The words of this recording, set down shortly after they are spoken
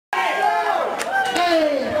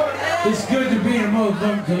It's good to be in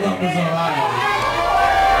motherfucking Columbus, Ohio.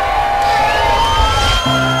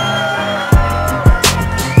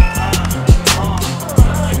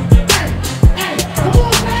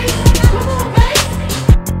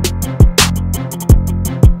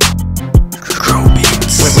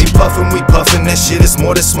 We puffin', that shit is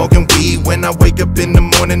more than smoking weed. When I wake up in the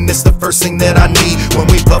morning, it's the first thing that I need. When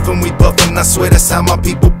we puffin', I swear that's how my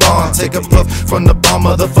people bond. Take a puff from the bomb,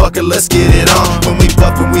 motherfucker, let's get it on. When we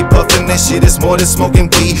puffin', that shit is more than smoking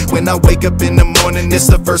weed. When I wake up in the morning, it's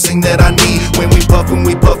the first thing that I need. When we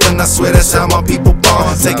puffin', I swear that's how my people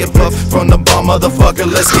bond. Take a puff from the bomb, motherfucker,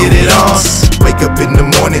 let's get it on. Wake up in the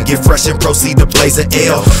morning, get fresh and proceed to blaze an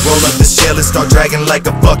L. Roll up the shell and start dragging like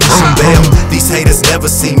a fucking bell. These haters never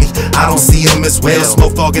see me, I don't see them as well.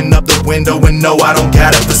 Smoke fogging up the window and no, I don't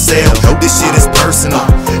got it for sale. This shit is personal,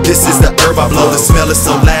 this is the herb I blow. The smell is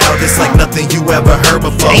so loud, it's like nothing you ever heard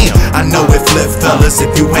before. I know it flip, fellas,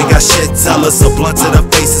 if you ain't got shit, tell us. A blunt to the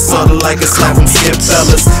face is sorta like a slap from Skip,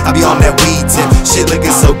 fellas. I be on that weed tip, shit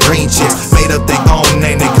looking so green. Chicks made up their own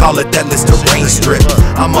name, they call it that Listerine strip.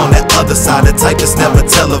 I'm on that other side, the type that's never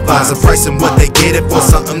televised. I'm pricing what they get it for,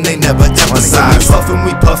 something they never emphasize.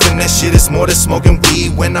 We puffin', that shit is more than smoking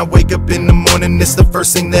weed. When I wake up in the morning, it's the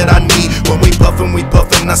first thing that I need. When we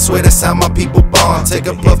puffin', I swear that's how my people bond. Take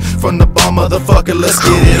a puff from the bomb, motherfucker, let's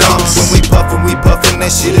get it on. When we puffin',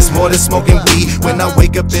 that shit is more than smoking weed. When I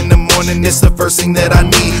wake up in the morning, it's the first thing that I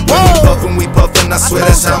need. When we puffin', I swear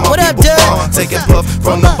that's how my people bond. Take a puff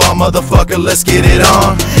from the bomb, motherfucker, let's get it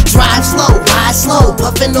on. Drive slow, ride slow,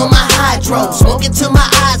 puffin' on my hydro, smoking till my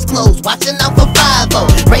eyes close, watching out for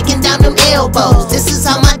 5-0, breaking down them elbows. This is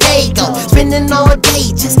how my day go, spending all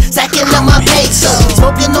day just stacking up my pesos,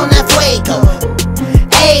 smoking on that fuego.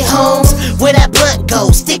 Hey Holmes, where that blunt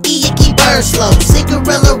go? Sticky, icky, burn slow.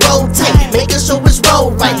 Cigarella roll tight, making sure it's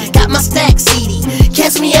roll right. Got my stack CD,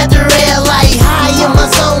 catch me at the red light. High in my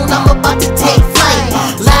zone, I'm about to take flight.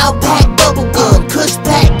 Loud pack, bubble gum, kush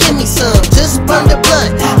pack, give me some. Just burn the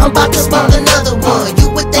blunt, I'm about to smoke another one.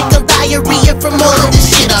 You would think I'm diarrhea from all of this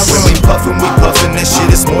shit I run. We puffin', that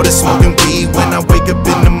shit is more than smoking weed. When I wake up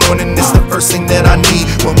in the morning, it's the first thing that I need.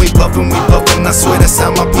 When we puffin', I swear that's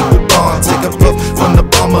how my people bond. Take a puff from the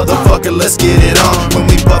bomb, motherfucker, let's get it on. When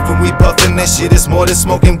we puffin', that shit is more than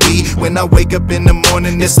smoking weed. When I wake up in the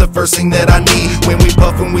morning, it's the first thing that I need. When we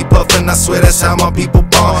puffin', I swear that's how my people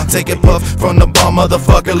bond. Take a puff from the bomb,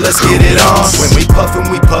 motherfucker, let's get it on. When we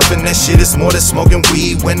puffin', that shit is more than smoking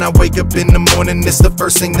weed. When I wake up in the morning, it's the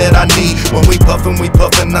first thing that I need. When we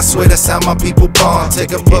puffin', I swear that's how my people bond.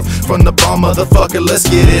 Take a puff from the bomb, motherfucker, let's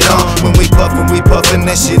get it on. When we puffin',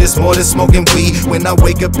 that shit is more than smoking weed. When I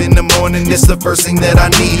wake up in the morning, it's the first thing that I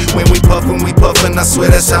need. When we puffin', I swear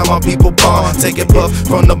that's how my people bond. Take a puff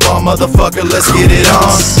from the bomb, motherfucker, let's get it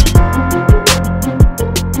on.